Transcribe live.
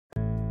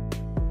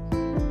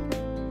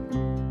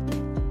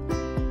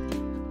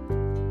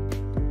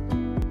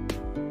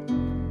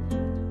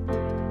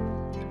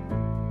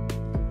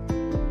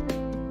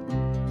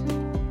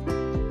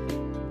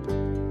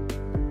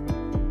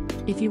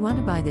If you want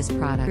to buy this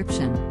product,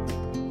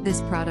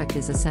 this product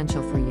is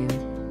essential for you.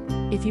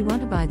 If you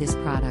want to buy this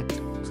product,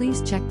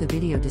 please check the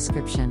video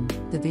description.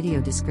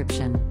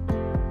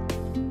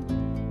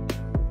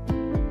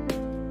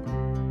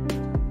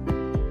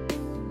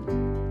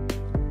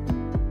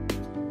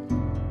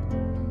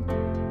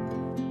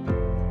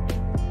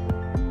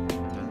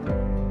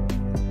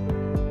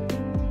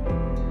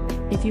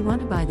 If you want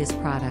to buy this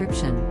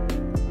product,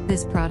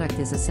 this product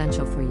is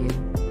essential for you.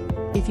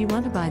 If you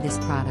want to buy this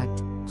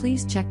product,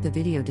 please check the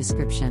video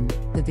description.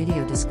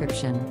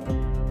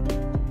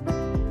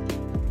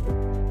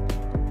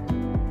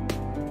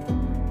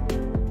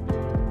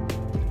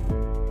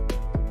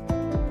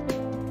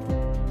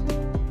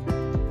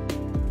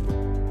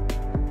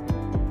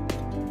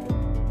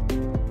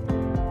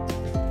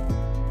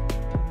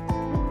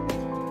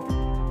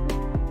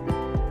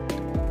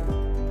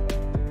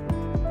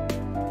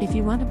 If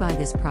you want to buy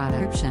this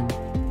product,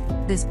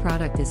 this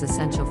product is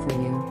essential for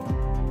you.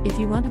 If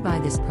you want to buy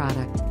this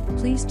product,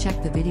 please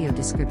check the video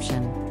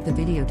description.